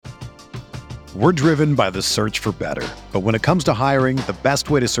We're driven by the search for better. But when it comes to hiring, the best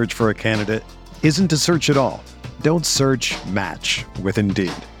way to search for a candidate isn't to search at all. Don't search, match with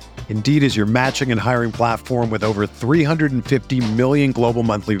Indeed. Indeed is your matching and hiring platform with over 350 million global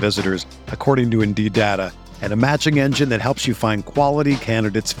monthly visitors, according to Indeed data, and a matching engine that helps you find quality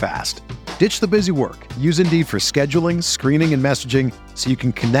candidates fast. Ditch the busy work. Use Indeed for scheduling, screening, and messaging so you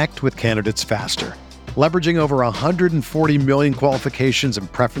can connect with candidates faster. Leveraging over 140 million qualifications and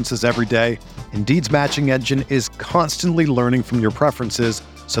preferences every day, Indeed's matching engine is constantly learning from your preferences,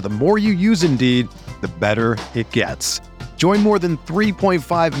 so the more you use Indeed, the better it gets. Join more than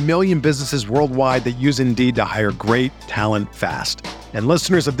 3.5 million businesses worldwide that use Indeed to hire great talent fast. And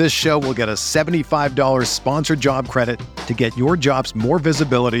listeners of this show will get a $75 sponsored job credit to get your jobs more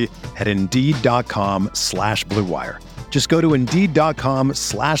visibility at Indeed.com/Blue Wire. Just go to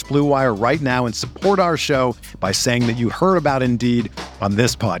Indeed.com/Blue Wire right now and support our show by saying that you heard about Indeed on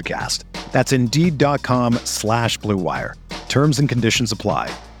this podcast. That's Indeed.com/Blue Wire. Terms and conditions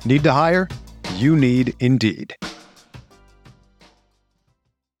apply. Need to hire? You need Indeed.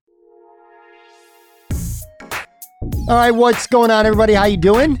 All right, what's going on, everybody? How you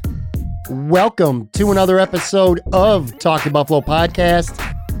doing? Welcome to another episode of Talking Buffalo Podcast,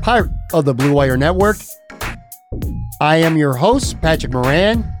 part of the Blue Wire Network. I am your host, Patrick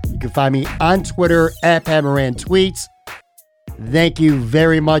Moran. You can find me on Twitter at Pat Moran Tweets. Thank you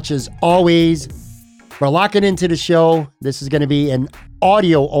very much, as always, for locking into the show. This is going to be an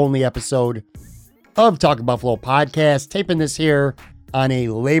audio-only episode of Talking Buffalo Podcast. Taping this here on a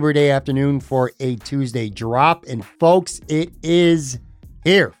Labor Day afternoon for a Tuesday drop. And folks, it is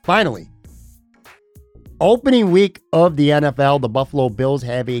here, finally. Opening week of the NFL. The Buffalo Bills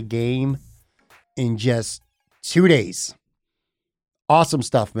have a game in just 2 days. Awesome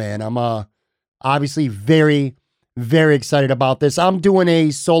stuff, man. I'm obviously very, very excited about this. I'm doing a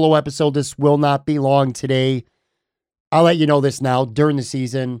solo episode. This will not be long today. I'll let you know this now. During the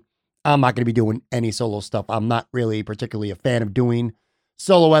season, I'm not going to be doing any solo stuff. I'm not really particularly a fan of doing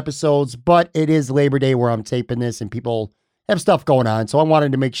solo episodes, but it is Labor Day where I'm taping this and people have stuff going on. So I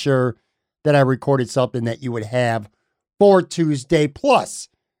wanted to make sure that I recorded something that you would have for Tuesday. Plus,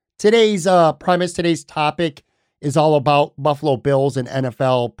 today's topic is all about Buffalo Bills and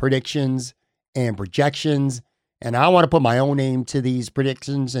NFL predictions and projections. And I want to put my own name to these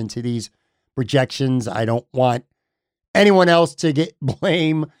predictions and to these projections. I don't want anyone else to get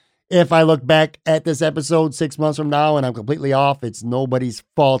blame. If I look back at this episode 6 months from now and I'm completely off, it's nobody's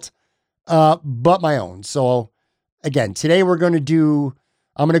fault but my own. So again, today I'm going to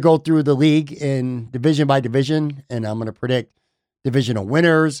go through the league in division by division, and I'm going to predict divisional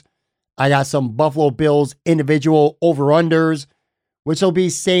winners. I got some Buffalo Bills individual over-unders, which will be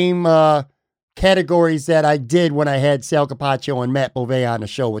same categories that I did when I had Sal Capaccio and Matt Bove on the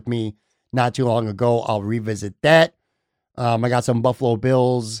show with me not too long ago. I'll revisit that. I got some Buffalo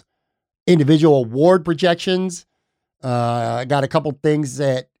Bills individual award projections. I got a couple things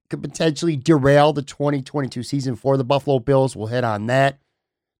that could potentially derail the 2022 season for the Buffalo Bills. We'll hit on that.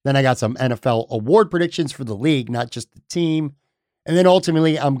 Then I got some NFL award predictions for the league, not just the team. And then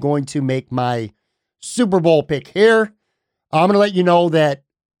ultimately, I'm going to make my Super Bowl pick here. I'm going to let you know that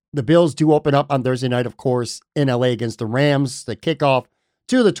the Bills do open up on Thursday night, of course, in LA against the Rams, the kickoff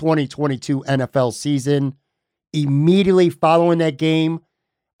to the 2022 NFL season. Immediately following that game,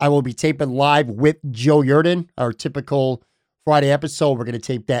 I will be taping live with Joe Yerdon, our typical Friday episode. We're going to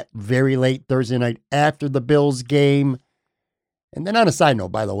tape that very late Thursday night after the Bills game. And then on a side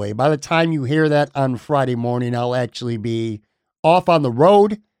note, by the way, by the time you hear that on Friday morning, I'll actually be off on the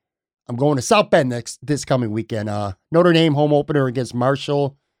road. I'm going to South Bend this coming weekend. Notre Dame home opener against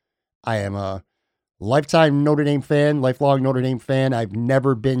Marshall. I am a lifetime Notre Dame fan, lifelong Notre Dame fan. I've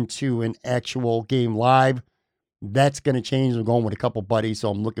never been to an actual game live. That's going to change. I'm going with a couple buddies,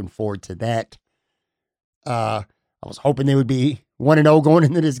 so I'm looking forward to that. I was hoping they would be 1-0 going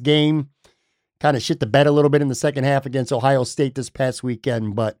into this game. Kind of shit the bed a little bit in the second half against Ohio State this past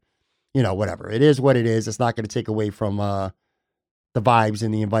weekend, but, whatever. It is what it is. It's not going to take away from the vibes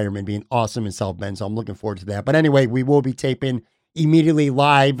and the environment being awesome in South Bend, so I'm looking forward to that. But anyway, we will be taping immediately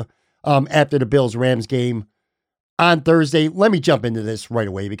live after the Bills-Rams game on Thursday. Let me jump into this right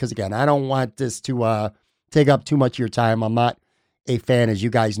away because, again, I don't want this to take up too much of your time. I'm not a fan, as you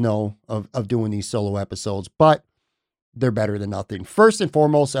guys know, of doing these solo episodes, but they're better than nothing. First and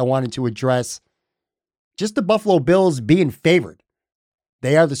foremost, I wanted to address just the Buffalo Bills being favored.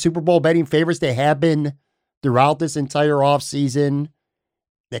 They are the Super Bowl betting favorites. They have been throughout this entire offseason.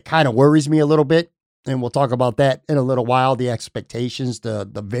 That kind of worries me a little bit, and we'll talk about that in a little while. The expectations, the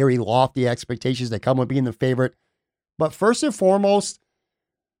very lofty expectations that come with being the favorite. But first and foremost,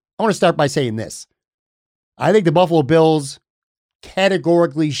 I want to start by saying this. I think the Buffalo Bills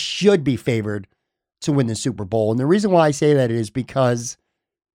categorically should be favored to win the Super Bowl. And the reason why I say that is because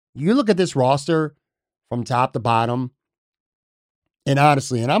you look at this roster from top to bottom, and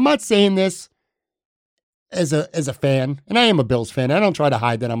honestly, and I'm not saying this as a fan, and I am a Bills fan. I don't try to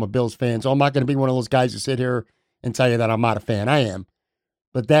hide that I'm a Bills fan, so I'm not going to be one of those guys who sit here and tell you that I'm not a fan. I am.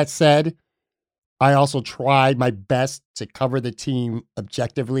 But that said, I also tried my best to cover the team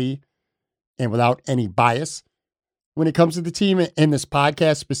objectively and without any bias when it comes to the team in this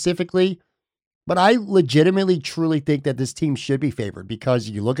podcast specifically. But I legitimately, truly think that this team should be favored because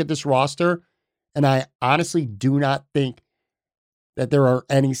you look at this roster, and I honestly do not think that there are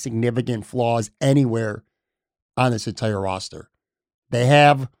any significant flaws anywhere on this entire roster. They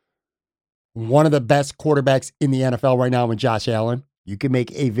have one of the best quarterbacks in the NFL right now in Josh Allen. You can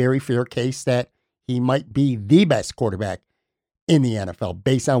make a very fair case that he might be the best quarterback in the NFL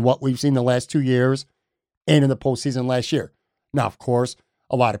based on what we've seen the last 2 years and in the postseason last year. Now, of course,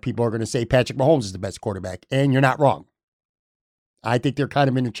 a lot of people are going to say Patrick Mahomes is the best quarterback, and you're not wrong. I think they're kind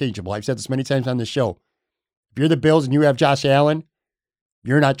of interchangeable. I've said this many times on this show. If you're the Bills and you have Josh Allen,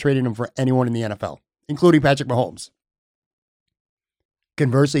 you're not trading him for anyone in the NFL, including Patrick Mahomes.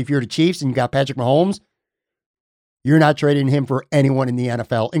 Conversely, if you're the Chiefs and you got Patrick Mahomes, you're not trading him for anyone in the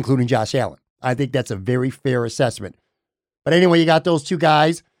NFL, including Josh Allen. I think that's a very fair assessment. But anyway, you got those two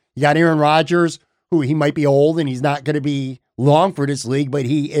guys. You got Aaron Rodgers, who he might be old and he's not going to be long for this league, but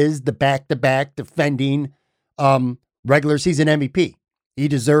he is the back-to-back defending regular season MVP. He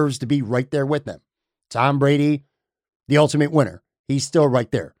deserves to be right there with them. Tom Brady, the ultimate winner. He's still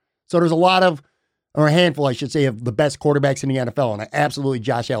right there. So there's a lot of, or a handful, I should say, of the best quarterbacks in the NFL, and absolutely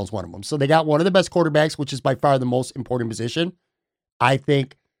Josh Allen's one of them. So they got one of the best quarterbacks, which is by far the most important position. I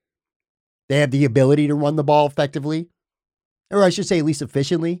think they have the ability to run the ball effectively, or I should say at least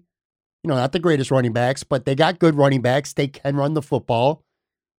efficiently. You know, not the greatest running backs, but they got good running backs. They can run the football.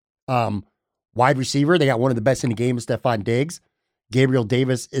 Wide receiver, they got one of the best in the game, Stephon Diggs. Gabriel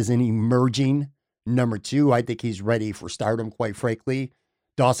Davis is an emerging number 2. I think he's ready for stardom, quite frankly.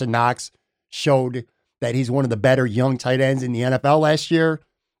 Dawson Knox showed that he's one of the better young tight ends in the NFL last year.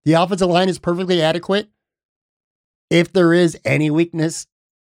 The offensive line is perfectly adequate. If there is any weakness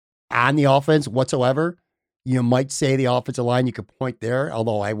on the offense whatsoever, you might say the offensive line, you could point there,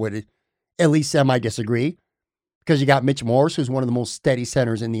 although I would at least semi-disagree, because you got Mitch Morse, who's one of the most steady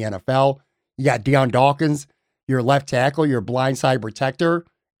centers in the NFL. You got Deion Dawkins, your left tackle, your blindside protector,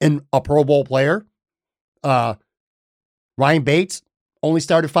 and a Pro Bowl player. Ryan Bates only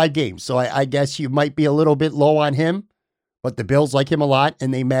started 5 games, so I guess you might be a little bit low on him, but the Bills like him a lot,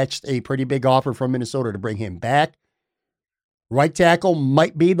 and they matched a pretty big offer from Minnesota to bring him back. Right tackle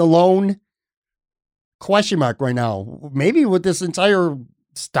might be the lone question mark right now, maybe with this entire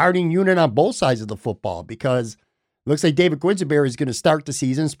starting unit on both sides of the football, because it looks like David Quisenberry is going to start the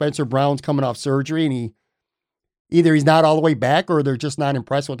season. Spencer Brown's coming off surgery, and he's not all the way back, or they're just not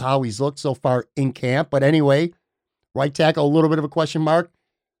impressed with how he's looked so far in camp. But anyway, right tackle, a little bit of a question mark.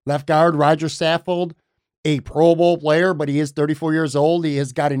 Left guard, Roger Saffold, a Pro Bowl player, but he is 34 years old. He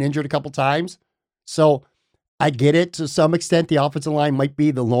has gotten injured a couple times. So I get it to some extent. The offensive line might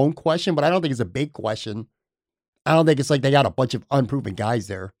be the lone question, but I don't think it's a big question. I don't think it's like they got a bunch of unproven guys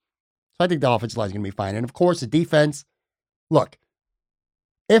there. So I think the offensive line is going to be fine. And of course, the defense, look,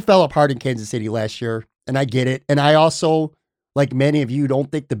 it fell apart in Kansas City last year, and I get it. And I also, like many of you,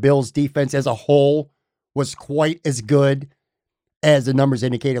 don't think the Bills' defense as a whole was quite as good as the numbers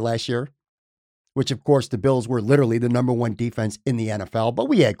indicated last year, which, of course, the Bills were literally the number 1 defense in the NFL. But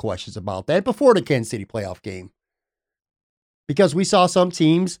we had questions about that before the Kansas City playoff game, because we saw some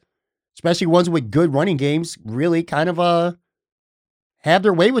teams, especially ones with good running games, really kind of have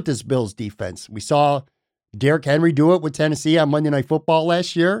their way with this Bills defense. We saw Derrick Henry do it with Tennessee on Monday Night Football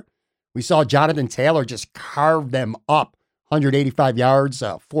last year. We saw Jonathan Taylor just carve them up, 185 yards,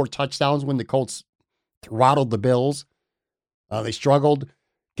 4 touchdowns when the Colts throttled the Bills. They struggled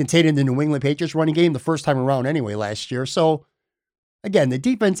containing the New England Patriots running game the first time around anyway last year. So, again, the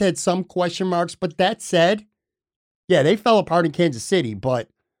defense had some question marks, but that said, yeah, they fell apart in Kansas City, but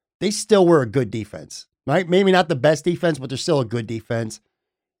they still were a good defense, right? Maybe not the best defense, but they're still a good defense.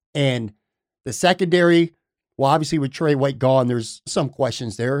 And the secondary, well, obviously with Trey White gone, there's some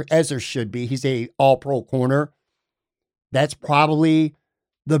questions there, as there should be. He's a all-pro corner. That's probably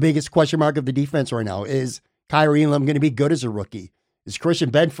the biggest question mark of the defense right now. Is Kyrie Elam going to be good as a rookie? Is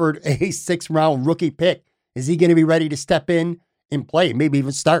Christian Benford a 6th-round rookie pick? Is he going to be ready to step in and play, maybe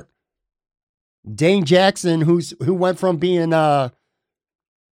even start? Dane Jackson, who went from being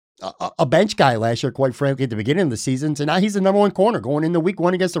a bench guy last year, quite frankly, at the beginning of the season. So now he's the number one corner going into week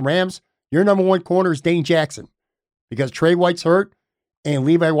 1 against the Rams. Your number one corner is Dane Jackson because Trey White's hurt and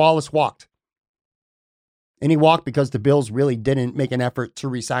Levi Wallace walked. And he walked because the Bills really didn't make an effort to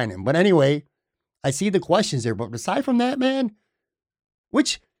re-sign him. But anyway, I see the questions there. But aside from that, man,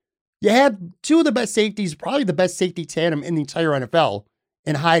 which you have two of the best safeties, probably the best safety tandem in the entire NFL,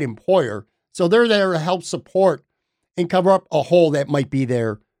 in Hyde and Poyer. So they're there to help support and cover up a hole that might be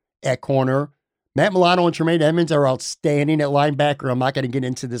there at corner. Matt Milano and Tremaine Edmonds are outstanding at linebacker. I'm not going to get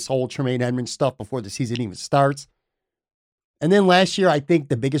into this whole Tremaine Edmonds stuff before the season even starts. And then last year, I think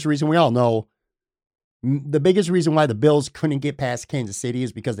the biggest reason we all know, the biggest reason why the Bills couldn't get past Kansas City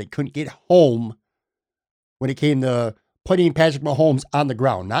is because they couldn't get home when it came to putting Patrick Mahomes on the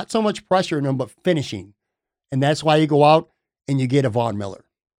ground. Not so much pressure in him, but finishing. And that's why you go out and you get a Von Miller.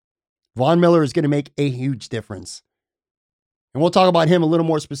 Von Miller is going to make a huge difference. And we'll talk about him a little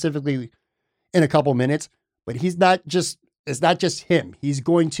more specifically in a couple minutes. But it's not just him. He's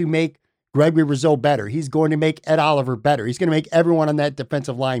going to make Gregory Rousseau better. He's going to make Ed Oliver better. He's going to make everyone on that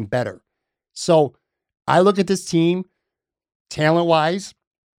defensive line better. So I look at this team talent-wise.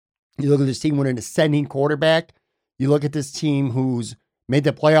 You look at this team with an ascending quarterback. You look at this team who's made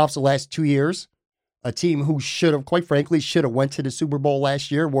the playoffs the last 2 years. A team who quite frankly, went to the Super Bowl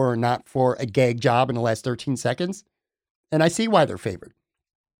last year were it not for a gag job in the last 13 seconds. And I see why they're favored.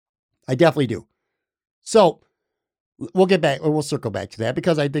 I definitely do. So we'll circle back to that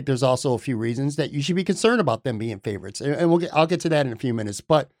because I think there's also a few reasons that you should be concerned about them being favorites. And I'll get to that in a few minutes.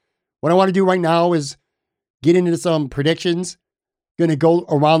 But what I want to do right now is get into some predictions. Going to go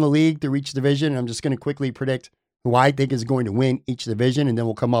around the league through each division. I'm just going to quickly predict who I think is going to win each division. And then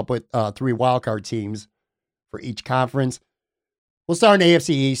we'll come up with 3 wildcard teams for each conference. We'll start in the AFC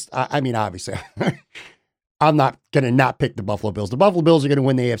East. I mean, obviously, I'm not going to not pick the Buffalo Bills. The Buffalo Bills are going to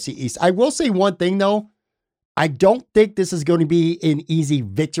win the AFC East. I will say one thing, though. I don't think this is going to be an easy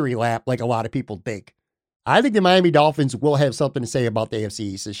victory lap like a lot of people think. I think the Miami Dolphins will have something to say about the AFC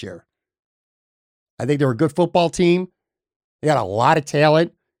East this year. I think they're a good football team. They got a lot of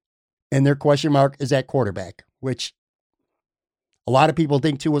talent, and their question mark is at quarterback, which a lot of people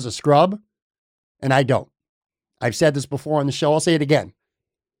think Tua is a scrub, and I don't. I've said this before on the show. I'll say it again.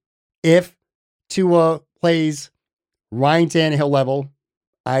 If Tua plays Ryan Tannehill level,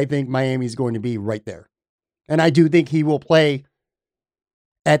 I think Miami's going to be right there. And I do think he will play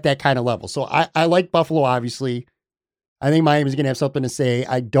at that kind of level. So I like Buffalo, obviously. I think Miami's going to have something to say.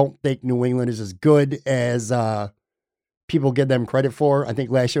 I don't think New England is as good as people give them credit for. I think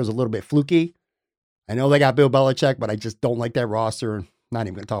last year was a little bit fluky. I know they got Bill Belichick, but I just don't like that roster. Not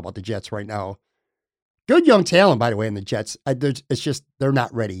even going to talk about the Jets right now. Good young talent, by the way, in the Jets. It's just they're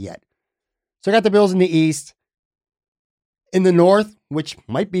not ready yet. So I got the Bills in the East. In the North, which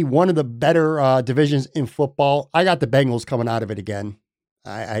might be one of the better divisions in football, I got the Bengals coming out of it again.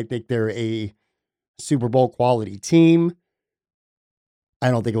 I think they're a Super Bowl quality team.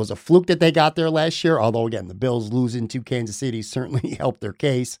 I don't think it was a fluke that they got there last year, although, again, the Bills losing to Kansas City certainly helped their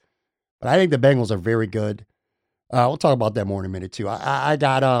case. But I think the Bengals are very good. We'll talk about that more in a minute, too. I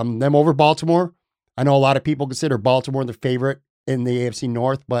got them over Baltimore. I know a lot of people consider Baltimore the favorite in the AFC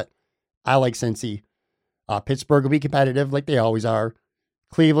North, but I like Cincy. Pittsburgh will be competitive like they always are.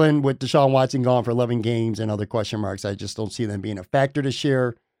 Cleveland with Deshaun Watson gone for 11 games and other question marks. I just don't see them being a factor this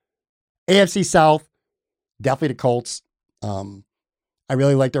year. AFC South, definitely the Colts. I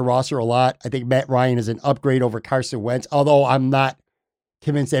really like their roster a lot. I think Matt Ryan is an upgrade over Carson Wentz, although I'm not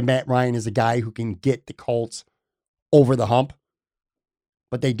convinced that Matt Ryan is a guy who can get the Colts over the hump.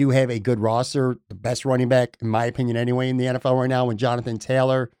 But they do have a good roster, the best running back, in my opinion anyway, in the NFL right now, and Jonathan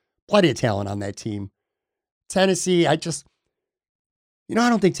Taylor. Plenty of talent on that team. Tennessee, I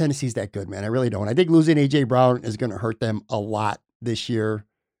don't think Tennessee's that good, man. I really don't. I think losing A.J. Brown is going to hurt them a lot this year.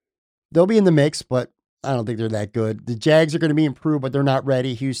 They'll be in the mix, but I don't think they're that good. The Jags are going to be improved, but they're not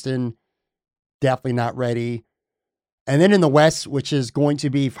ready. Houston, definitely not ready. And then in the West, which is going to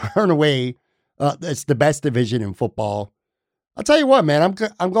be far and away, it's the best division in football. I'll tell you what, man,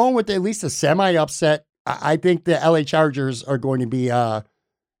 I'm going with at least a semi-upset. I think the LA Chargers are going to be the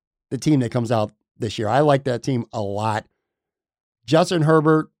team that comes out this year. I like that team a lot. Justin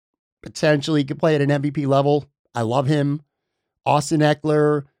Herbert potentially could play at an MVP level. I love him. Austin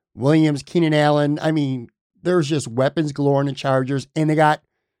Eckler, Williams, Keenan Allen. I mean, there's just weapons galore in the Chargers, and they got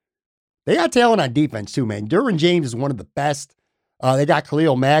talent on defense too, man. Derwin James is one of the best. They got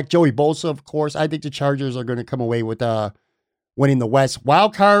Khalil Mack, Joey Bosa, of course. I think the Chargers are going to come away with winning the West.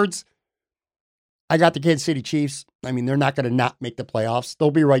 Wild cards, I got the Kansas City Chiefs. I mean, they're not going to not make the playoffs.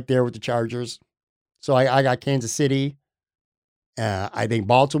 They'll be right there with the Chargers. So I got Kansas City. I think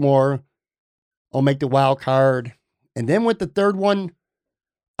Baltimore will make the wild card. And then with the third one,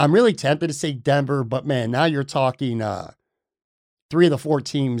 I'm really tempted to say Denver, but man, now you're talking 3 of the 4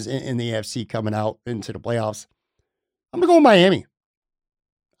 teams in the AFC coming out into the playoffs. I'm going to go with Miami.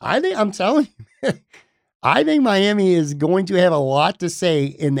 I'm telling you, I think Miami is going to have a lot to say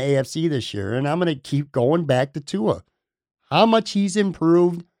in the AFC this year, and I'm going to keep going back to Tua. How much he's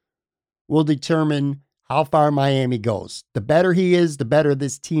improved will determine how far Miami goes. The better he is, the better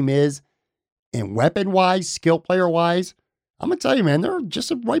this team is. And weapon-wise, skill player-wise, I'm going to tell you, man, they're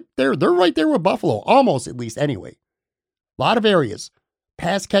just right there. They're right there with Buffalo, almost at least anyway. A lot of areas.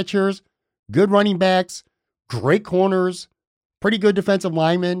 Pass catchers, good running backs, great corners, pretty good defensive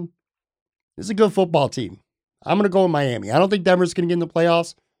linemen. This is a good football team. I'm going to go with Miami. I don't think Denver's going to get in the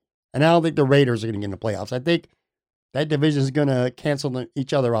playoffs, and I don't think the Raiders are going to get in the playoffs. I think that division is going to cancel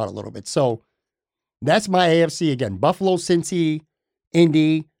each other out a little bit. So that's my AFC again. Buffalo, Cincy,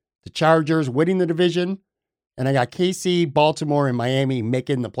 Indy, the Chargers winning the division. And I got KC, Baltimore, and Miami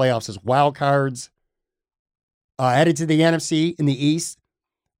making the playoffs as wild cards. Headed to the NFC in the East,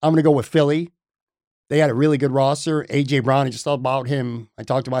 I'm going to go with Philly. They had a really good roster. A.J. Brown, I just thought about him. I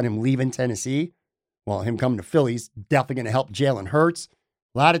talked about him leaving Tennessee. Well, him coming to Philly's definitely going to help Jalen Hurts.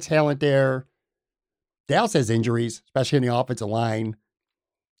 A lot of talent there. Dallas has injuries, especially in the offensive line.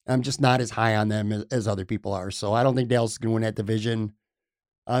 I'm just not as high on them as other people are. So I don't think Dallas is going to win that division.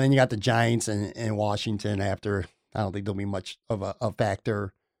 Then you got the Giants and Washington after. I don't think there'll be much of a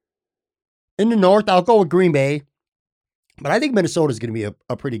factor. In the North, I'll go with Green Bay. But I think Minnesota's going to be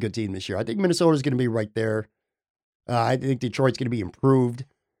a pretty good team this year. I think Minnesota's going to be right there. I think Detroit's going to be improved.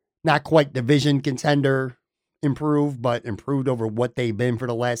 Not quite division contender improved, but improved over what they've been for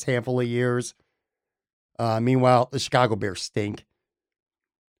the last handful of years. Meanwhile, the Chicago Bears stink.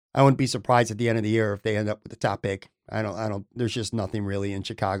 I wouldn't be surprised at the end of the year if they end up with the top pick. I don't. There's just nothing really in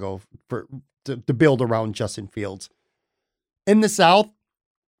Chicago to build around Justin Fields. In the South,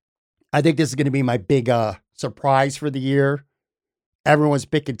 I think this is going to be my big surprise for the year. Everyone's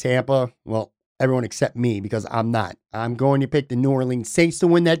picking Tampa. Well, everyone except me because I'm not. I'm going to pick the New Orleans Saints to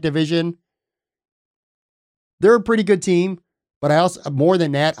win that division. They're a pretty good team, but I also, more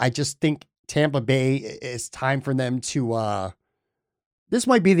than that, I just think Tampa Bay, it's time for them to. This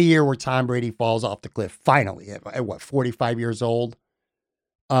might be the year where Tom Brady falls off the cliff, finally, at 45 years old?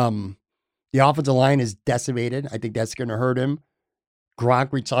 The offensive line is decimated. I think that's going to hurt him.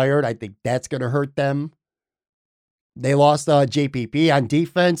 Gronk retired. I think that's going to hurt them. They lost JPP on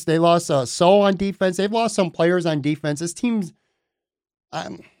defense. They lost So on defense. They've lost some players on defense. This team's,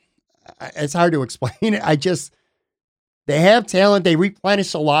 it's hard to explain it. They have talent. They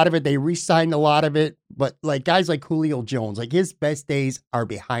replenished a lot of it. They re-signed a lot of it. But like guys like Julio Jones, like his best days are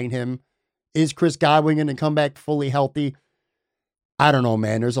behind him. Is Chris Godwin going to come back fully healthy? I don't know,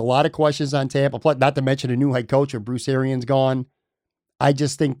 man. There's a lot of questions on Tampa. Plus, not to mention a new head coach with Bruce Arians gone. I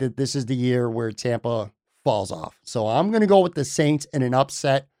just think that this is the year where Tampa falls off. So I'm going to go with the Saints in an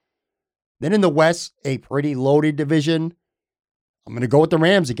upset. Then in the West, a pretty loaded division. I'm going to go with the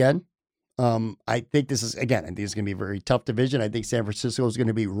Rams again. I think this is going to be a very tough division. I think San Francisco is going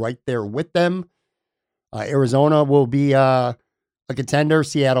to be right there with them. Arizona will be a contender.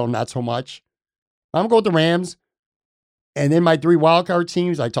 Seattle, not so much. I'm going to go with the Rams. And then my 3 wildcard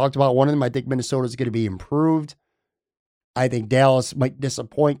teams, I talked about one of them. I think Minnesota is going to be improved. I think Dallas might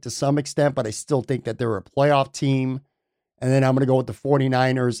disappoint to some extent, but I still think that they're a playoff team. And then I'm going to go with the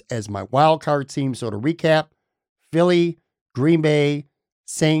 49ers as my wildcard team. So to recap, Philly, Green Bay,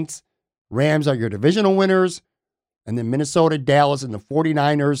 Saints, Rams are your divisional winners. And then Minnesota, Dallas, and the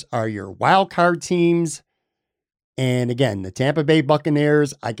 49ers are your wild card teams. And again, the Tampa Bay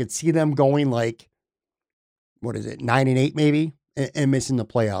Buccaneers, I could see them going 9-8 maybe, and missing the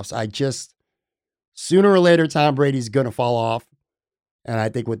playoffs. Sooner or later, Tom Brady's going to fall off. And I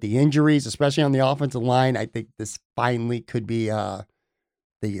think with the injuries, especially on the offensive line, I think this finally could be the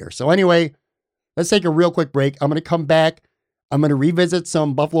year. So anyway, let's take a real quick break. I'm going to come back. I'm going to revisit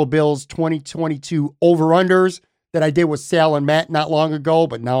some Buffalo Bills 2022 over-unders that I did with Sal and Matt not long ago,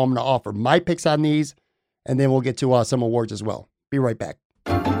 but now I'm going to offer my picks on these, and then we'll get to some awards as well. Be right back.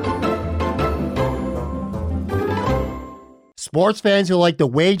 Sports fans who like to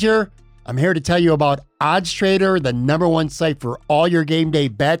wager, I'm here to tell you about OddsTrader, the #1 site for all your game day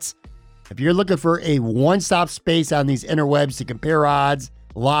bets. If you're looking for a one-stop space on these interwebs to compare odds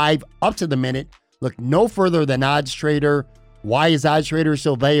live up to the minute, look no further than OddsTrader. Why is OddsTrader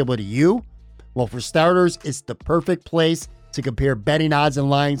so valuable to you? Well, for starters, it's the perfect place to compare betting odds and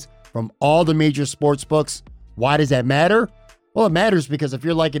lines from all the major sports books. Why does that matter? Well, it matters because if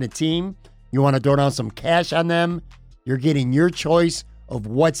you're liking a team, you want to throw down some cash on them, You're getting your choice of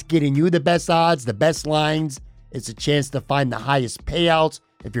what's getting you the best odds, the best lines. It's a chance to find the highest payouts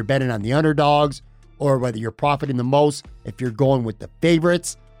if you're betting on the underdogs, or whether you're profiting the most if you're going with the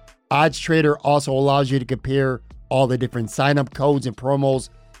favorites. OddsTrader also allows you to compare all the different sign-up codes and promos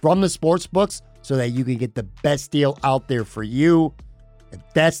from the sports books so that you can get the best deal out there for you. If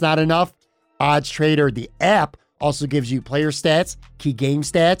that's not enough, OddsTrader, the app, also gives you player stats, key game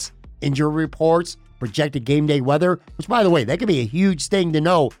stats, injury reports, projected game day weather, which, by the way, that could be a huge thing to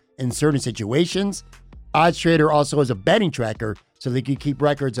know in certain situations. OddsTrader also has a betting tracker so that you keep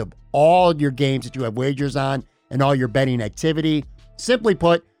records of all your games that you have wagers on and all your betting activity. Simply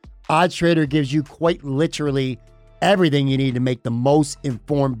put, OddsTrader gives you quite literally everything you need to make the most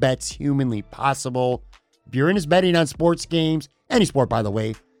informed bets humanly possible. If you're into betting on sports games, any sport, by the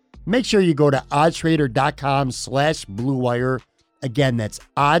way, make sure you go to oddstrader.com/Blue Wire. Again, that's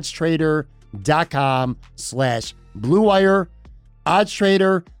oddstrader.com/Blue Wire.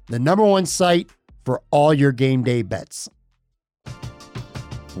 OddsTrader, the number one site for all your game day bets.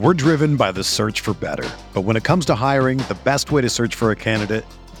 We're driven by the search for better. But when it comes to hiring, the best way to search for a candidate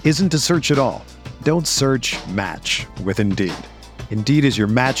isn't to search at all. Don't search, match with Indeed. Indeed is your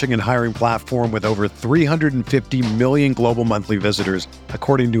matching and hiring platform with over 350 million global monthly visitors,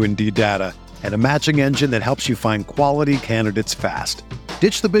 according to Indeed data, and a matching engine that helps you find quality candidates fast.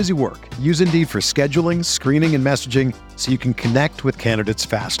 Ditch the busy work. Use Indeed for scheduling, screening, and messaging so you can connect with candidates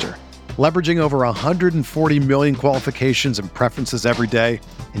faster. Leveraging over 140 million qualifications and preferences every day,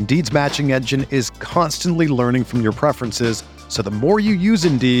 Indeed's matching engine is constantly learning from your preferences, so the more you use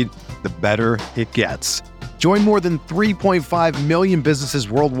Indeed, the better it gets. Join more than 3.5 million businesses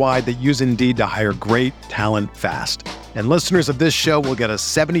worldwide that use Indeed to hire great talent fast. And listeners of this show will get a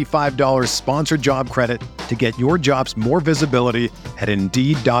 $75 sponsored job credit to get your jobs more visibility at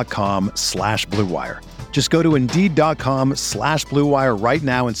Indeed.com/Blue Wire. Just go to Indeed.com/Blue Wire right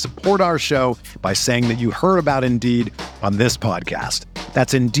now and support our show by saying that you heard about Indeed on this podcast.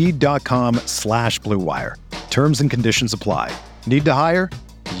 That's Indeed.com/Blue Wire. Terms and conditions apply. Need to hire?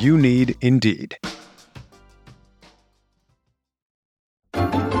 You need Indeed. All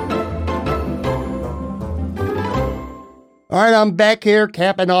right, I'm back here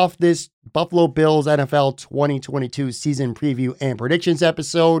capping off this Buffalo Bills NFL 2022 season preview and predictions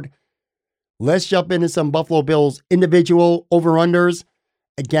episode. Let's jump into some Buffalo Bills individual over-unders.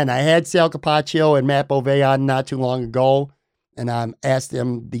 Again, I had Sal Capaccio and Matt Bove on not too long ago, and I asked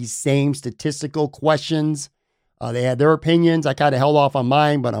them these same statistical questions. They had their opinions. I kind of held off on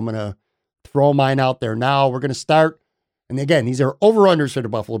mine, but I'm going to throw mine out there now. We're going to start. And again, these are over-unders for the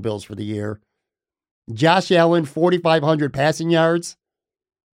Buffalo Bills for the year. Josh Allen, 4,500 passing yards.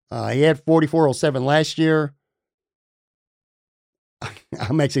 He had 4,407 last year.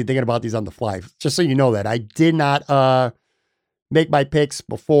 I'm actually thinking about these on the fly, just so you know that. I did not make my picks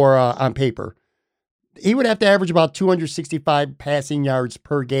before on paper. He would have to average about 265 passing yards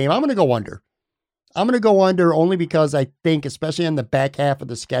per game. I'm going to go under. I'm going to go under only because I think, especially in the back half of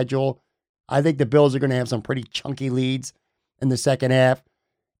the schedule, I think the Bills are going to have some pretty chunky leads in the second half.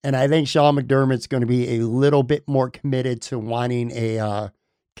 And I think Sean McDermott's going to be a little bit more committed to wanting a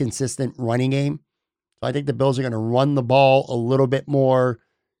consistent running game. So I think the Bills are going to run the ball a little bit more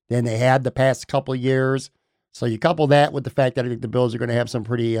than they had the past couple of years. So you couple that with the fact that I think the Bills are going to have some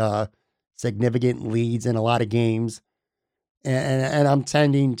pretty significant leads in a lot of games. And I'm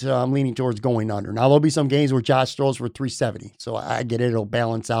leaning towards going under. Now, there'll be some games where Josh throws for 370. So I get it. It'll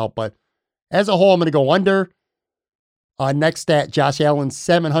balance out. But as a whole, I'm going to go under. Next stat, Josh Allen,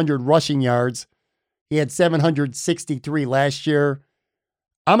 700 rushing yards. He had 763 last year.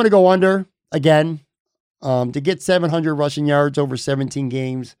 I'm going to go under again. To get 700 rushing yards over 17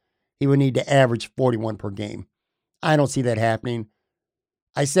 games, he would need to average 41 per game. I don't see that happening.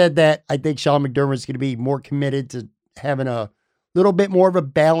 I said that I think Sean McDermott is going to be more committed to having a little bit more of a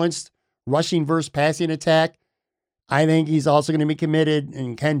balanced rushing versus passing attack. I think he's also going to be committed,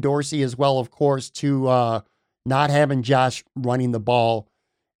 and Ken Dorsey as well, of course, to not having Josh running the ball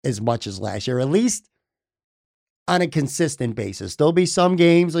as much as last year, at least on a consistent basis. There'll be some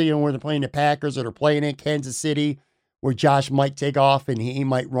games, where they're playing the Packers or they're playing in Kansas City where Josh might take off and he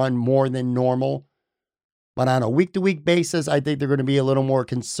might run more than normal. But on a week-to-week basis, I think they're going to be a little more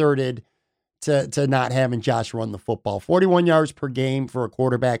concerted to not having Josh run the football. 41 yards per game for a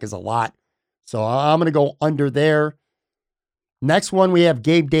quarterback is a lot. So I'm going to go under there. Next one, we have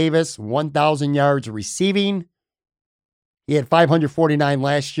Gabe Davis, 1,000 yards receiving. He had 549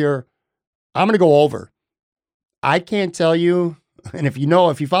 last year. I'm going to go over. I can't tell you, and if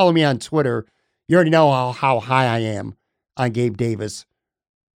you follow me on Twitter, you already know how high I am on Gabe Davis.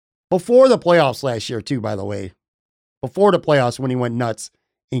 Before the playoffs last year, too, by the way. before the playoffs when he went nuts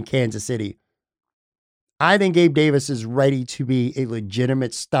in Kansas City. I think Gabe Davis is ready to be a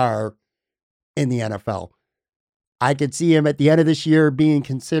legitimate star in the NFL. I could see him at the end of this year being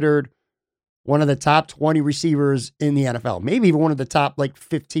considered one of the top 20 receivers in the NFL, maybe even one of the top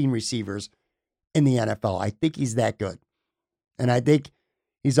 15 receivers in the NFL. I think he's that good. And I think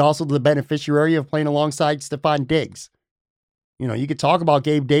he's also the beneficiary of playing alongside Stephon Diggs. You could talk about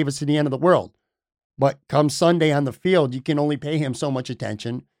Gabe Davis to the end of the world, but come Sunday on the field, you can only pay him so much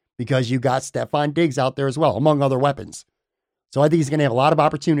attention because you got Stephon Diggs out there as well, among other weapons. So I think he's going to have a lot of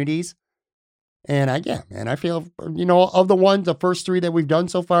opportunities. And I feel, of the first three that we've done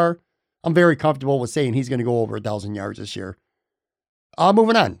so far, I'm very comfortable with saying he's going to go over 1,000 yards this year.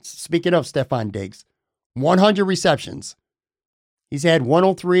 Moving on. Speaking of Stephon Diggs, 100 receptions. He's had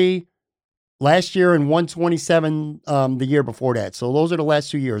 103 last year and 127 the year before that. So those are the last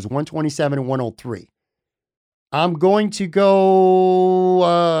 2 years, 127 and 103. I'm going to go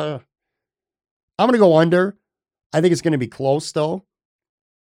under. I think it's going to be close, though.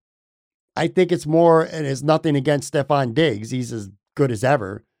 I think it's more, and it's nothing against Stephon Diggs. He's as good as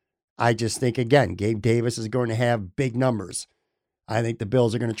ever. I just think, again, Gabe Davis is going to have big numbers. I think the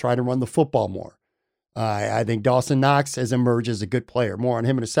Bills are going to try to run the football more. I think Dawson Knox has emerged as a good player. More on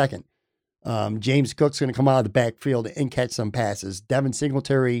him in a second. James Cook's going to come out of the backfield and catch some passes. Devin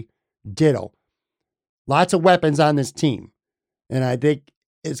Singletary, ditto. Lots of weapons on this team. And I think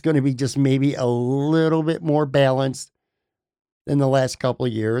it's going to be just maybe a little bit more balanced than the last couple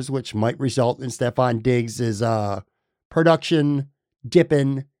of years, which might result in Stephon Diggs' production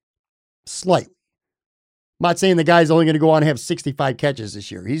dipping slightly. I'm not saying the guy's only going to go on and have 65 catches this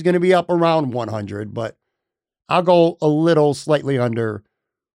year. He's going to be up around 100, but I'll go a little slightly under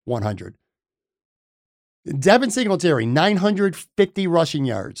 100. Devin Singletary, 950 rushing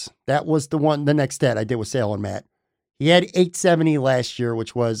yards. That was the next stat I did with Sale and Matt. He had 870 last year,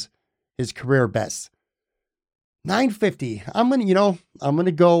 which was his career best. 950. I'm going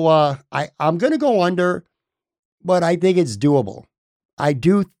to go under, but I think it's doable. I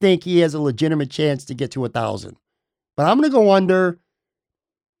do think he has a legitimate chance to get to 1,000. But I'm going to go under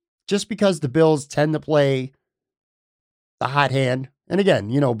just because the Bills tend to play the hot hand. And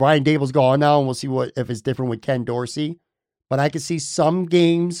again, Brian Dable's gone now, and we'll see if it's different with Ken Dorsey. But I could see some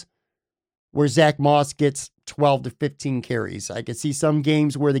games where Zach Moss gets 12 to 15 carries. I could see some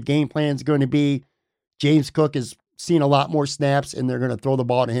games where the game plan is going to be James Cook has seen a lot more snaps, and they're going to throw the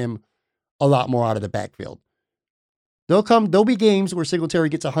ball to him a lot more out of the backfield. There'll be games where Singletary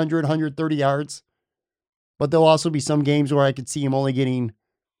gets 100, 130 yards, but there'll also be some games where I could see him only getting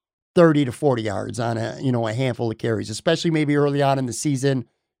 30 to 40 yards on a handful of carries, especially maybe early on in the season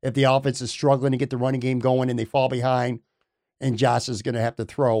if the offense is struggling to get the running game going and they fall behind and Josh is going to have to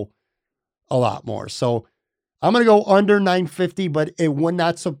throw a lot more. So I'm going to go under 950, but it would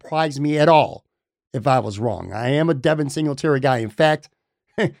not surprise me at all if I was wrong. I am a Devin Singletary guy. In fact,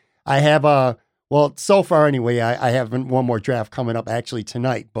 I have so far anyway, I have one more draft coming up actually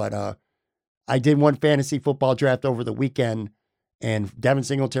tonight, but I did one fantasy football draft over the weekend, and Devin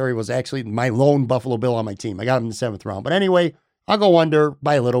Singletary was actually my lone Buffalo Bill on my team. I got him in the 7th round. But anyway, I'll go under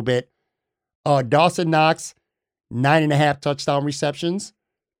by a little bit. Dawson Knox, 9.5 touchdown receptions.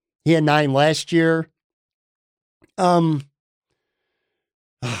 He had 9 last year. This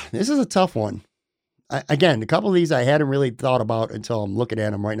is a tough one. Again, a couple of these I hadn't really thought about until I'm looking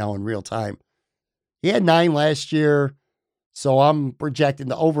at them right now in real time. He had 9 last year, so I'm projecting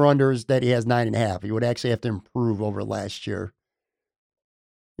the over-unders that he has 9.5. He would actually have to improve over last year.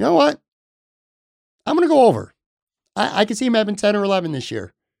 You know what? I'm going to go over. I can see him having 10 or 11 this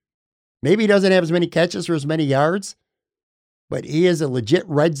year. Maybe he doesn't have as many catches or as many yards, but he is a legit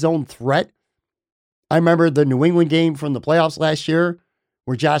red zone threat. I remember the New England game from the playoffs last year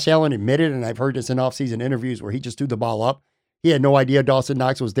where Josh Allen admitted, and I've heard this in offseason interviews, where he just threw the ball up. He had no idea Dawson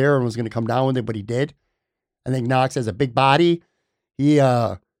Knox was there and was going to come down with it, but he did. I think Knox has a big body. He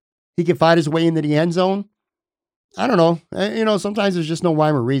can find his way into the end zone. I don't know. Sometimes there's just no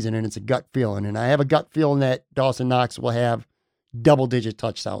rhyme or reason, and it's a gut feeling. And I have a gut feeling that Dawson Knox will have double-digit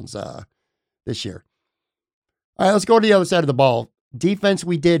touchdowns this year. All right, let's go to the other side of the ball. Defense,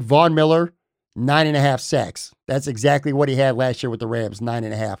 we did Von Miller, 9.5 sacks. That's exactly what he had last year with the Rams,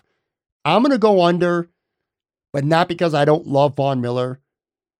 9.5. I'm going to go under, but not because I don't love Von Miller.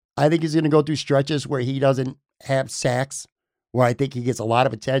 I think he's going to go through stretches where he doesn't have sacks, where I think he gets a lot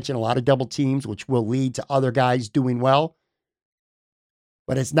of attention, a lot of double teams, which will lead to other guys doing well.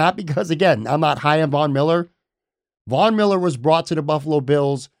 But it's not because, again, I'm not high on Von Miller. Von Miller was brought to the Buffalo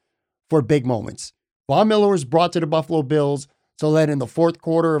Bills for big moments. Von Miller was brought to the Buffalo Bills so that in the fourth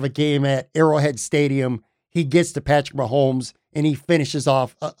quarter of a game at Arrowhead Stadium, he gets to Patrick Mahomes and he finishes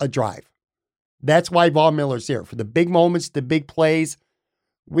off a drive. That's why Von Miller's here. For the big moments, the big plays,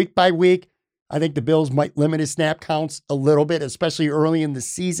 week by week. I think the Bills might limit his snap counts a little bit, especially early in the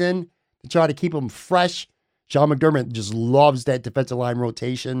season, to try to keep him fresh. Sean McDermott just loves that defensive line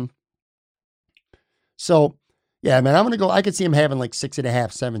rotation. So, yeah, man, I'm going to go. I could see him having like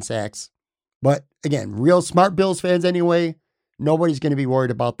 6.5, 7 sacks. But again, real smart Bills fans anyway, nobody's going to be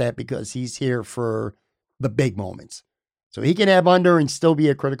worried about that because he's here for the big moments. So he can have under and still be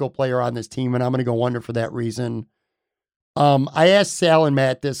a critical player on this team, and I'm going to go under for that reason. I asked Sal and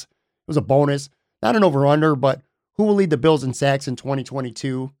Matt this. It was a bonus. Not an over-under, but who will lead the Bills in sacks in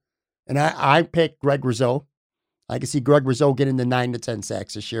 2022? And I picked Greg Rousseau. I can see Greg Rousseau getting the 9 to 10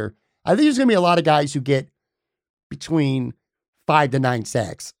 sacks this year. I think there's going to be a lot of guys who get between 5 to 9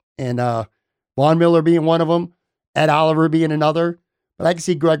 sacks. And Von Miller being one of them, Ed Oliver being another. But I can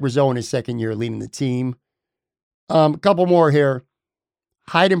see Greg Rousseau in his second year leading the team. A couple more here.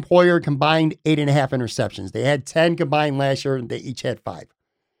 Hyde and Poyer combined 8.5 interceptions. They had 10 combined last year, and they each had 5.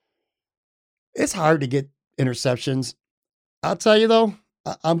 It's hard to get interceptions. I'll tell you, though,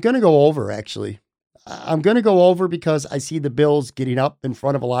 I'm going to go over, actually. I'm going to go over because I see the Bills getting up in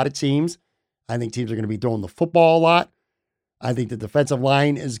front of a lot of teams. I think teams are going to be throwing the football a lot. I think the defensive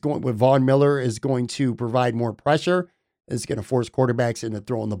line with Von Miller is going to provide more pressure. It's going to force quarterbacks into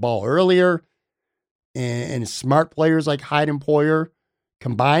throwing the ball earlier. And smart players like Hyde and Poyer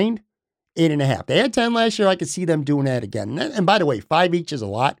combined, 8.5. They had 10 last year. I could see them doing that again. And by the way, 5 each is a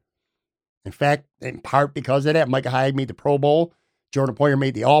lot. In fact, in part because of that, Micah Hyde made the Pro Bowl. Jordan Poyer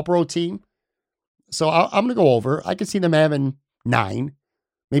made the All-Pro team. So I'm going to go over. I could see them having 9,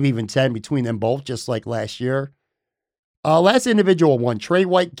 maybe even 10 between them both, just like last year. Last individual one, Trey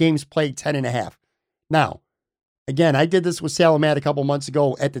White, games played 10.5. Now, again, I did this with Salamat a couple months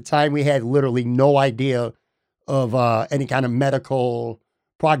ago. At the time, we had literally no idea of any kind of medical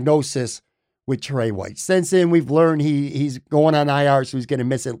prognosis with Trey White. Since then, we've learned he's going on IR, so he's going to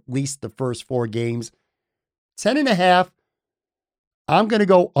miss at least the first 4 games. 10.5, I'm going to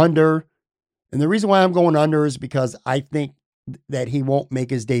go under. And the reason why I'm going under is because I think that he won't make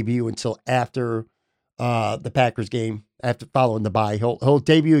his debut until after the Packers game, after following the bye. He'll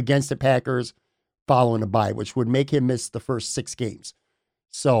debut against the Packers following the bye, which would make him miss the first 6 games.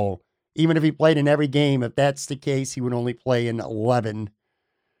 So even if he played in every game, if that's the case, he would only play in 11.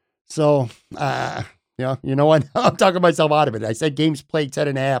 So, you know what? I'm talking myself out of it. I said games played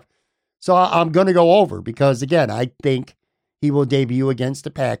 10.5. So I'm going to go over because, again, I think he will debut against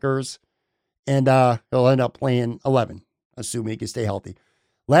the Packers and he'll end up playing 11, assuming he can stay healthy.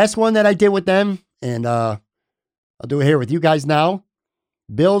 Last one that I did with them, and I'll do it here with you guys now.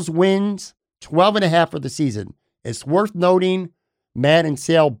 Bills wins 12.5 for the season. It's worth noting Matt and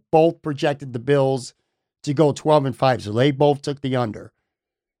Sale both projected the Bills to go 12-5, so they both took the under.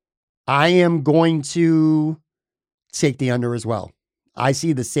 I am going to take the under as well. I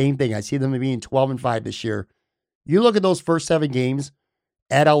see the same thing. I see them being 12-5 this year. You look at those first 7 games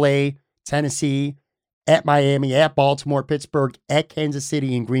at LA, Tennessee, at Miami, at Baltimore, Pittsburgh, at Kansas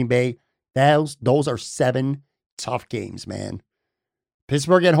City, and Green Bay. Those are 7 tough games, man.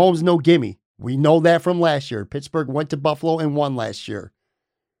 Pittsburgh at home's no gimme. We know that from last year. Pittsburgh went to Buffalo and won last year.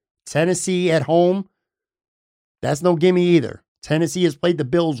 Tennessee at home, that's no gimme either. Tennessee has played the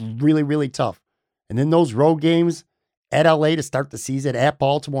Bills really, really tough. And then those road games at LA to start the season, at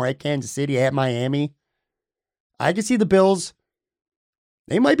Baltimore, at Kansas City, at Miami. I can see the Bills.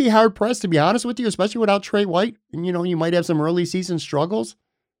 They might be hard-pressed, to be honest with you, especially without Trey White. And, you might have some early season struggles.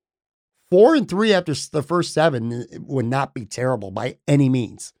 4-3 after the first 7 would not be terrible by any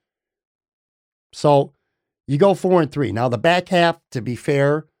means. So you go 4-3. Now, the back half, to be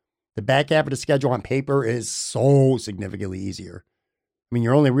fair, the back half of the schedule on paper is so significantly easier. I mean,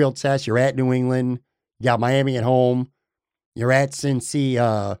 your only real test, you're at New England. You got Miami at home. You're at Cincy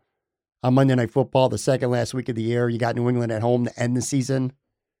on Monday Night Football, the second last week of the year. You got New England at home to end the season.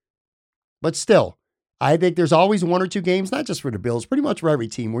 But still, I think there's always 1 or 2 games, not just for the Bills, pretty much for every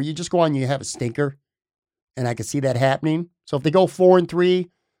team, where you just go on and you have a stinker. And I can see that happening. So if they go 4-3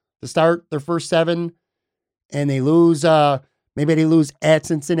 to start their first 7 and they lose, maybe they lose at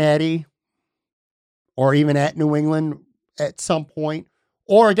Cincinnati or even at New England at some point.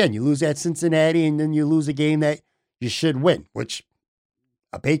 Or again, you lose at Cincinnati and then you lose a game that you should win, which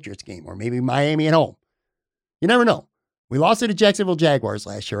a Patriots game or maybe Miami at home. You never know. We lost to the Jacksonville Jaguars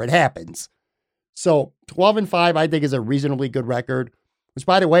last year. It happens. So 12-5, I think, is a reasonably good record. Which,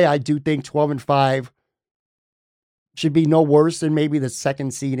 by the way, I do think 12-5 should be no worse than maybe the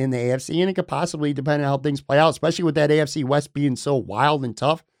second seed in the AFC. And it could possibly, depending on how things play out, especially with that AFC West being so wild and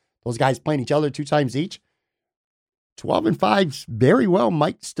tough, those guys playing each other 2 times each. 12-5 very well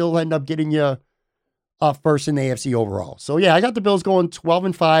might still end up getting you first in the AFC overall. So yeah, I got the Bills going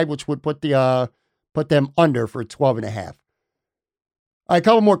 12-5, which would put them under for 12.5. All right, a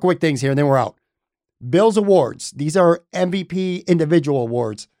couple more quick things here, and then we're out. Bills awards. These are MVP individual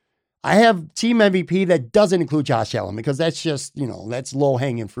awards. I have team MVP that doesn't include Josh Allen because that's just, that's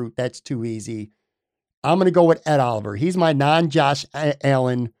low-hanging fruit. That's too easy. I'm going to go with Ed Oliver. He's my non-Josh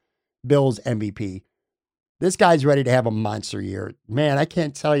Allen Bills MVP. This guy's ready to have a monster year. Man, I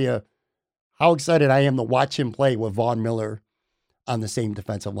can't tell you how excited I am to watch him play with Von Miller on the same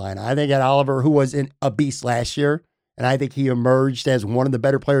defensive line. I think Ed Oliver, who was a beast last year, and I think he emerged as one of the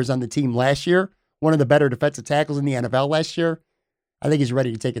better players on the team last year, one of the better defensive tackles in the NFL last year. I think he's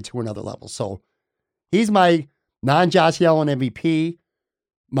ready to take it to another level. So he's my non-Josh Allen MVP.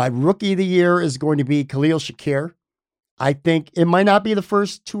 My rookie of the year is going to be Khalil Shakir. I think it might not be the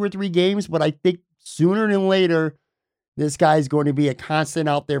first 2 or 3 games, but I think sooner than later, this guy is going to be a constant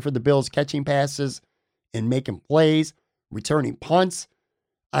out there for the Bills, catching passes and making plays, returning punts.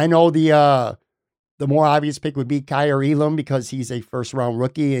 I know the more obvious pick would be Kaiir Elam because he's a first-round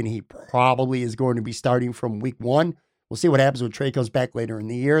rookie, and he probably is going to be starting from week 1. We'll see what happens when Trey comes back later in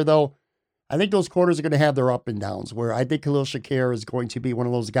the year, though. I think those quarters are going to have their up and downs, where I think Khalil Shakir is going to be one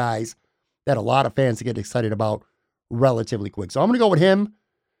of those guys that a lot of fans get excited about relatively quick. So I'm going to go with him.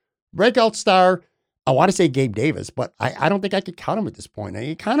 Breakout star, I want to say Gabe Davis, but I don't think I could count him at this point.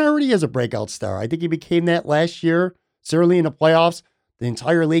 He kind of already is a breakout star. I think he became that last year, certainly in the playoffs. The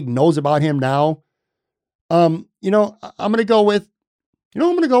entire league knows about him now. I'm going to go with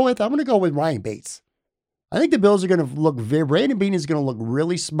Ryan Bates. I think the Bills are going to look, Brandon Beane is going to look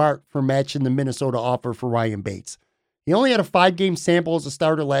really smart for matching the Minnesota offer for Ryan Bates. He only had a 5-game sample as a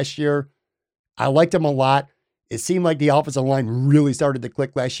starter last year. I liked him a lot. It seemed like the offensive line really started to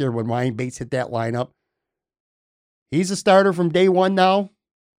click last year when Ryan Bates hit that lineup. He's a starter from day 1 now,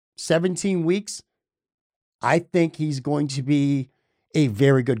 17 weeks. I think he's going to be a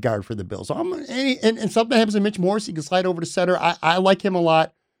very good guard for the Bills. So and something happens to Mitch Morse, he can slide over to center. I like him a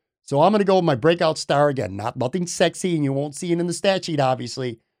lot. So I'm going to go with my breakout star again. Nothing sexy, and you won't see it in the stat sheet,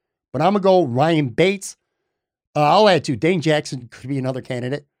 obviously. But I'm going to go Ryan Bates. I'll add to Dane Jackson could be another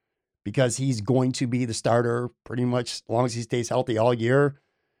candidate because he's going to be the starter pretty much as long as he stays healthy all year.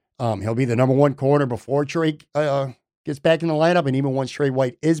 He'll be the number 1 corner before Trey gets back in the lineup. And even once Trey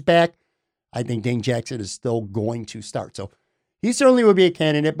White is back, I think Dane Jackson is still going to start. So he certainly would be a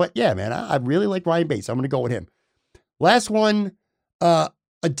candidate. But yeah, man, I really like Ryan Bates. I'm going to go with him. Last one,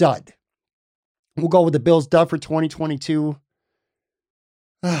 a dud. We'll go with the Bills dud for 2022.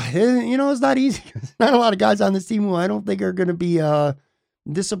 It's not easy. There's not a lot of guys on this team who I don't think are going to be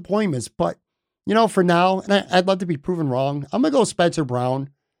disappointments. But, for now, and I'd love to be proven wrong, I'm going to go Spencer Brown.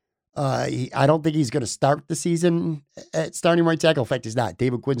 I don't think he's going to start the season at starting right tackle. In fact, he's not.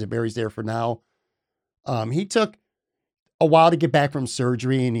 David Quisenberry's there for now. He took a while to get back from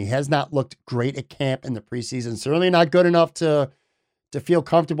surgery, and he has not looked great at camp in the preseason. Certainly not good enough to feel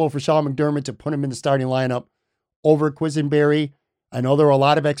comfortable for Sean McDermott to put him in the starting lineup over Quisenberry. I know there were a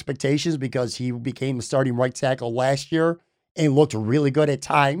lot of expectations because he became the starting right tackle last year and looked really good at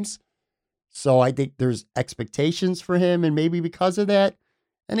times. So I think there's expectations for him, and maybe because of that.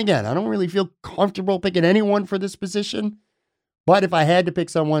 And again, I don't really feel comfortable picking anyone for this position. But if I had to pick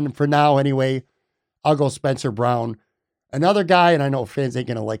someone for now anyway, I'll go Spencer Brown. Another guy, and I know fans ain't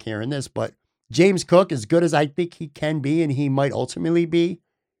going to like hearing this, but James Cook, as good as I think he can be, and he might ultimately be,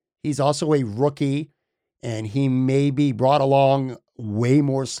 he's also a rookie, and he may be brought along way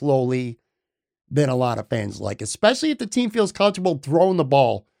more slowly than a lot of fans like, especially if the team feels comfortable throwing the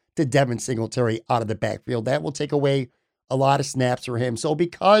ball to Devin Singletary out of the backfield. That will take away a lot of snaps for him. So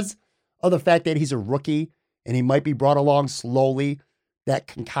because of the fact that he's a rookie and he might be brought along slowly, that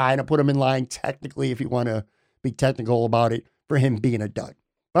can kind of put him in line technically, if you want to be technical about it, for him being a dud.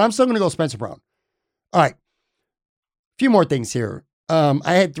 But I'm still going to go Spencer Brown. All right. A few more things here. I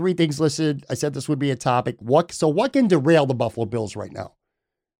had 3 things listed. I said this would be a topic. What can derail the Buffalo Bills right now?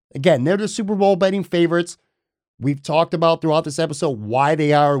 Again, they're the Super Bowl betting favorites. We've talked about throughout this episode why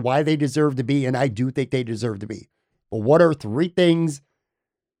they are, why they deserve to be, and I do think they deserve to be. But what are 3 things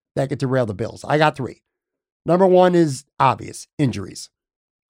that could derail the Bills? I got 3. Number 1 is obvious, injuries.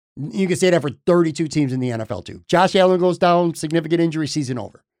 You can say that for 32 teams in the NFL too. Josh Allen goes down, significant injury, season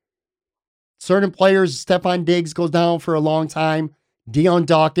over. Certain players, Stephon Diggs goes down for a long time. Deion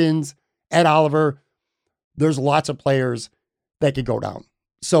Dawkins, Ed Oliver. There's lots of players that could go down.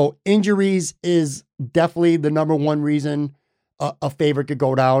 So injuries is definitely the number 1 reason a favorite could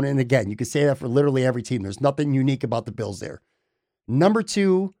go down. And again, you can say that for literally every team. There's nothing unique about the Bills there. Number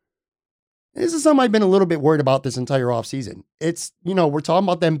 2, This is something I've been a little bit worried about this entire offseason. It's, we're talking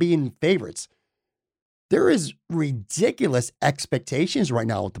about them being favorites. There is ridiculous expectations right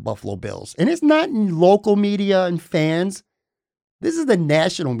now with the Buffalo Bills. And it's not in local media and fans. This is the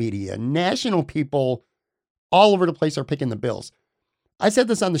national media. National people all over the place are picking the Bills. I said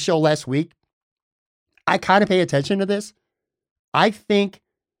this on the show last week. I kind of pay attention to this. I think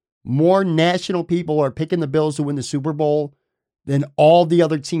more national people are picking the Bills to win the Super Bowl than all the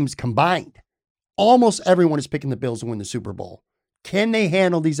other teams combined. Almost everyone is picking the Bills to win the Super Bowl. Can they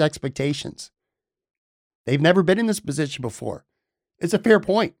handle these expectations? They've never been in this position before. It's a fair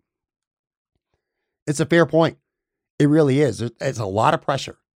point. It's a fair point. It really is. It's a lot of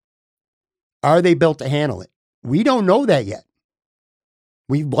pressure. Are they built to handle it? We don't know that yet.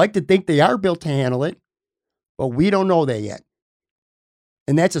 We'd like to think they are built to handle it, but we don't know that yet.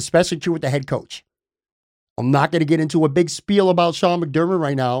 And that's especially true with the head coach. I'm not going to get into a big spiel about Sean McDermott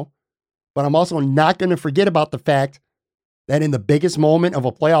right now, but I'm also not going to forget about the fact that in the biggest moment of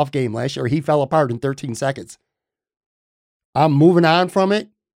a playoff game last year, he fell apart in 13 seconds. I'm moving on from it.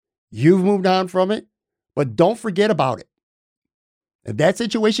 You've moved on from it, but don't forget about it. If that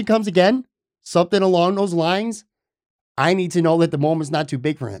situation comes again, something along those lines, I need to know that the moment's not too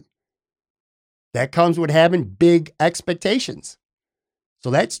big for him. That comes with having big expectations. So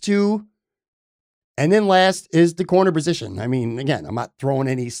that's two. And then last is the corner position. I mean, again, I'm not throwing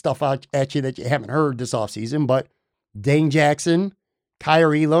any stuff out at you that you haven't heard this offseason, but Dane Jackson,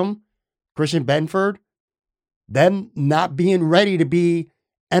 Kaiir Elam, Christian Benford, them not being ready to be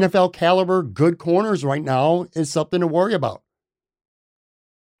NFL caliber good corners right now is something to worry about.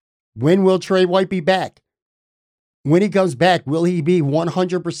 When will Trey White be back? When he comes back, will he be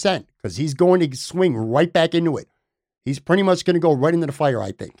 100%? Because he's going to swing right back into it. He's pretty much going to go right into the fire,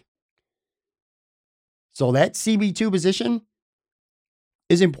 I think. So that CB2 position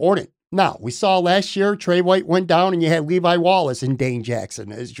is important. Now, we saw last year, Trey White went down and you had Levi Wallace and Dane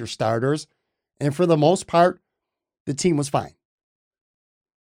Jackson as your starters. And for the most part, the team was fine.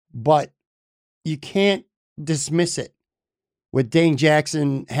 But you can't dismiss it with Dane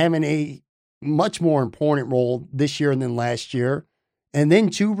Jackson having a much more important role this year than last year. And then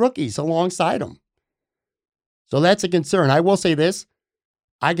two rookies alongside him. So that's a concern. I will say this.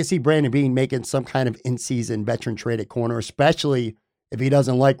 I can see Brandon Beane making some kind of in-season veteran trade at corner, especially if he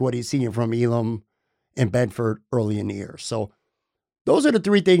doesn't like what he's seeing from Elam and Benford early in the year. So those are the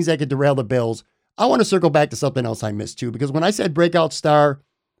three things that could derail the Bills. I want to circle back to something else I missed too, because when I said breakout star,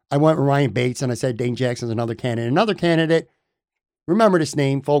 I went with Ryan Bates and I said Dane Jackson's another candidate. Another candidate, remember this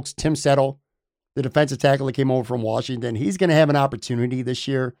name, folks, Tim Settle, the defensive tackle that came over from Washington. He's going to have an opportunity this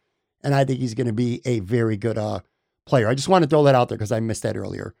year, and I think he's going to be a very good player. I just want to throw that out there because I missed that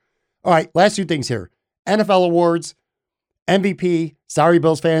earlier. All right, last two things here. NFL awards, MVP. Sorry,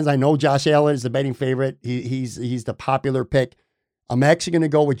 Bills fans. I know Josh Allen is the betting favorite. He's the popular pick. I'm actually going to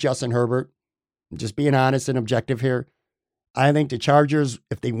go with Justin Herbert. Just being honest and objective here. I think the Chargers,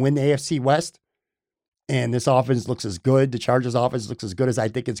 if they win the AFC West and this offense looks as good, the Chargers offense looks as good as I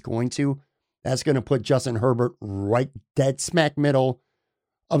think it's going to, that's going to put Justin Herbert right dead smack middle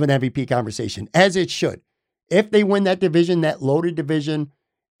of an MVP conversation, as it should. If they win that division, that loaded division,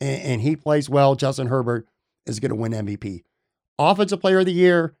 and he plays well, Justin Herbert is going to win MVP. Offensive Player of the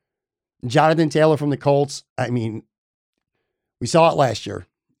Year, Jonathan Taylor from the Colts. I mean, we saw it last year.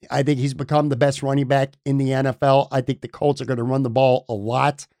 I think he's become the best running back in the NFL. I think the Colts are going to run the ball a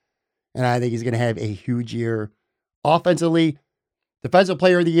lot, and I think he's going to have a huge year. Offensively, Defensive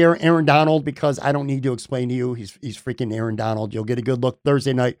Player of the Year, Aaron Donald, because I don't need to explain to you. He's freaking Aaron Donald. You'll get a good look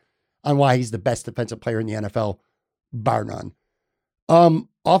Thursday night on why he's the best defensive player in the NFL, bar none.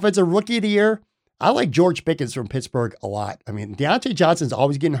 Offensive Rookie of the Year, I like George Pickens from Pittsburgh a lot. I mean, Deontay Johnson's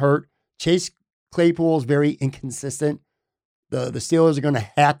always getting hurt. Chase Claypool is very inconsistent. The Steelers are going to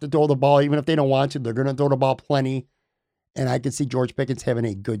have to throw the ball, even if they don't want to. They're going to throw the ball plenty. And I can see George Pickens having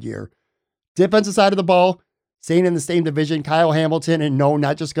a good year. Defensive side of the ball, staying in the same division, Kyle Hamilton. And no,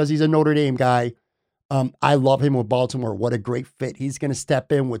 not just because he's a Notre Dame guy. I love him with Baltimore. What a great fit. He's going to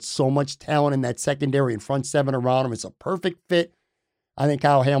step in with so much talent in that secondary and front seven around him. It's a perfect fit. I think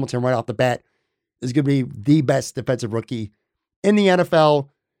Kyle Hamilton right off the bat is going to be the best defensive rookie in the NFL.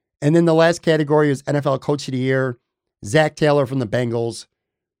 And then the last category is NFL Coach of the Year, Zach Taylor from the Bengals.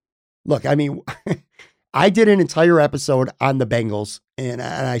 Look, I mean, I did an entire episode on the Bengals, and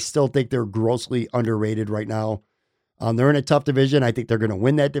I still think they're grossly underrated right now. They're in a tough division. I think they're going to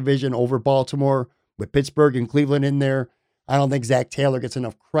win that division over Baltimore with Pittsburgh and Cleveland in there. I don't think Zach Taylor gets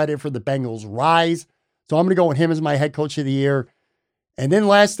enough credit for the Bengals' rise. So I'm going to go with him as my head coach of the year. And then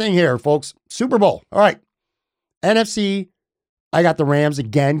last thing here, folks, Super Bowl. All right. NFC I got the Rams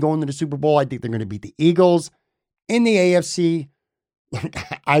again going to the Super Bowl. I think they're going to beat the Eagles. In the AFC,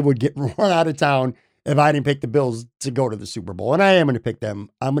 I would get run out of town if I didn't pick the Bills to go to the Super Bowl. And I am going to pick them.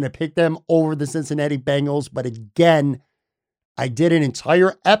 I'm going to pick them over the Cincinnati Bengals. But again, I did an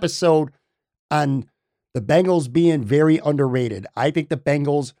entire episode on the Bengals being very underrated. I think the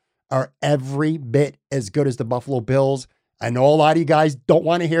Bengals are every bit as good as the Buffalo Bills. I know a lot of you guys don't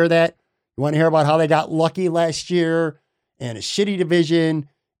want to hear that. You want to hear about how they got lucky last year and a shitty division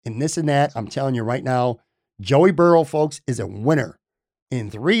and this and that. I'm telling you right now, Joey Burrow, folks, is a winner. In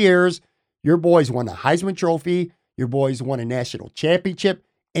 3 years, your boys won a Heisman Trophy. Your boys won a national championship,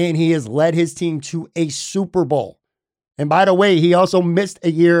 and he has led his team to a Super Bowl. And by the way, he also missed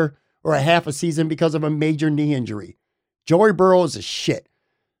a year or a half a season because of a major knee injury. Joey Burrow is a shit.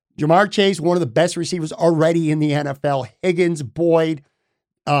 Jamar Chase, one of the best receivers already in the NFL. Higgins, Boyd,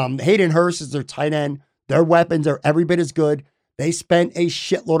 Hayden Hurst is their tight end. Their weapons are every bit as good. They spent a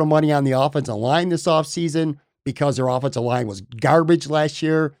shitload of money on the offensive line this offseason because their offensive line was garbage last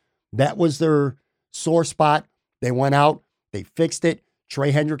year. That was their sore spot. They went out. They fixed it.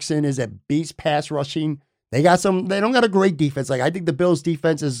 Trey Hendrickson is a beast pass rushing. They don't got a great defense. Like, I think the Bills'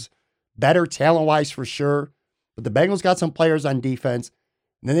 defense is better talent-wise for sure. But the Bengals got some players on defense.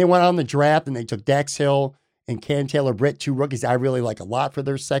 And then they went on the draft and they took Dax Hill and Cam Taylor-Britt, 2 rookies I really like a lot for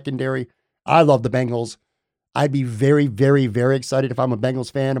their secondary. I love the Bengals. I'd be very, very, very excited if I'm a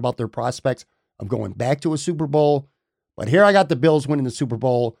Bengals fan about their prospects of going back to a Super Bowl. But here I got the Bills winning the Super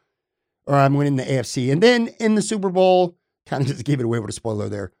Bowl, or I'm winning the AFC. And then in the Super Bowl, kind of just gave it away with a spoiler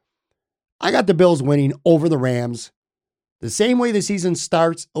there, I got the Bills winning over the Rams. The same way the season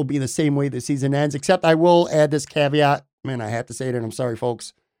starts will be the same way the season ends, except I will add this caveat. Man, I have to say it, and I'm sorry,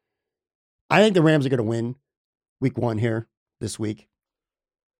 folks. I think the Rams are going to win week 1 here this week.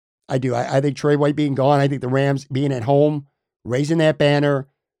 I do. I think Trey White being gone, I think the Rams being at home, raising that banner,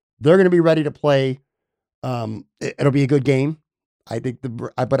 they're going to be ready to play. It'll be a good game.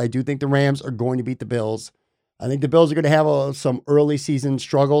 But I do think the Rams are going to beat the Bills. I think the Bills are going to have some early season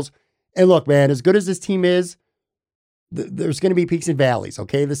struggles. And look, man, as good as this team is, there's going to be peaks and valleys,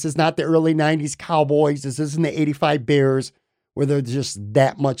 okay? This is not the early 90s Cowboys. This isn't the 85 Bears where they're just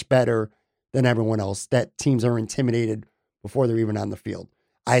that much better than everyone else, that teams are intimidated before they're even on the field.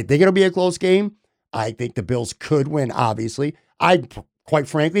 I think it'll be a close game. I think the Bills could win, obviously. I, quite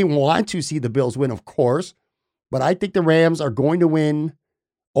frankly, want to see the Bills win, of course. But I think the Rams are going to win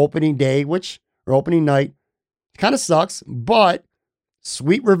opening day, or opening night. Kind of sucks, but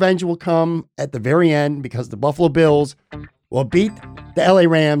sweet revenge will come at the very end because the Buffalo Bills will beat the LA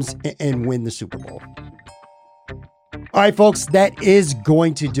Rams and win the Super Bowl. All right, folks, that is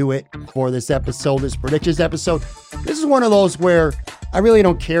going to do it for this episode, this predictions episode. This is one of those where I really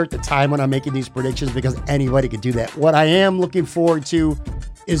don't care at the time when I'm making these predictions because anybody could do that. What I am looking forward to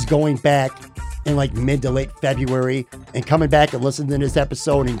is going back in like mid to late February and coming back and listening to this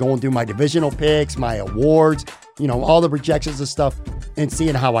episode and going through my divisional picks, my awards, all the projections and stuff and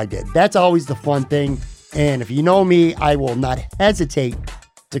seeing how I did. That's always the fun thing. And if you know me, I will not hesitate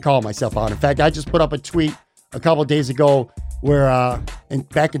to call myself out. In fact, I just put up a tweet a couple of days ago where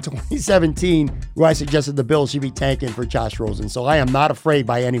back in 2017, where I suggested the Bills should be tanking for Josh Rosen. So I am not afraid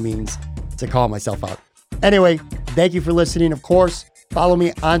by any means to call myself out. Anyway, thank you for listening. Of course, follow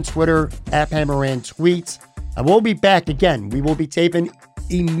me on Twitter @HammerRanTweets. I will be back again. We will be taping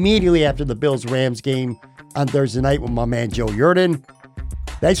immediately after the Bills-Rams game on Thursday night with my man Joe Yurden.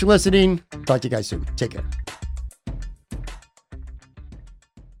 Thanks for listening. Talk to you guys soon. Take care.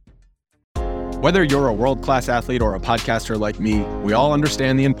 Whether you're a world-class athlete or a podcaster like me, we all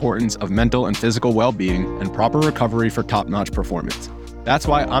understand the importance of mental and physical well-being and proper recovery for top-notch performance. That's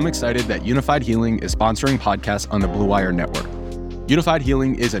why I'm excited that Unified Healing is sponsoring podcasts on the Blue Wire Network. Unified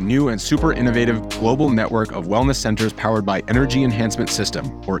Healing is a new and super innovative global network of wellness centers powered by Energy Enhancement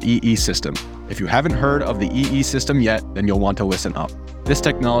System, or EE System. If you haven't heard of the EE System yet, then you'll want to listen up. This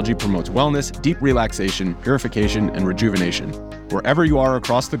technology promotes wellness, deep relaxation, purification, and rejuvenation. Wherever you are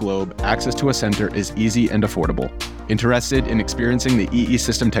across the globe, access to a center is easy and affordable. Interested in experiencing the EE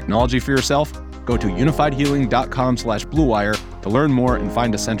System technology for yourself? Go to unifiedhealing.com/bluewire to learn more and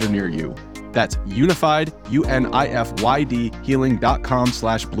find a center near you. That's unified, UNIFYD,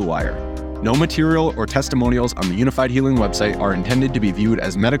 healing.com/bluewire. No material or testimonials on the Unified Healing website are intended to be viewed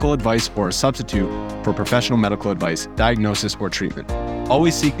as medical advice or a substitute for professional medical advice, diagnosis, or treatment.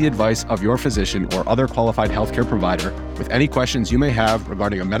 Always seek the advice of your physician or other qualified healthcare provider with any questions you may have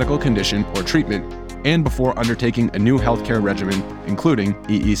regarding a medical condition or treatment and before undertaking a new healthcare regimen, including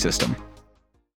EE System.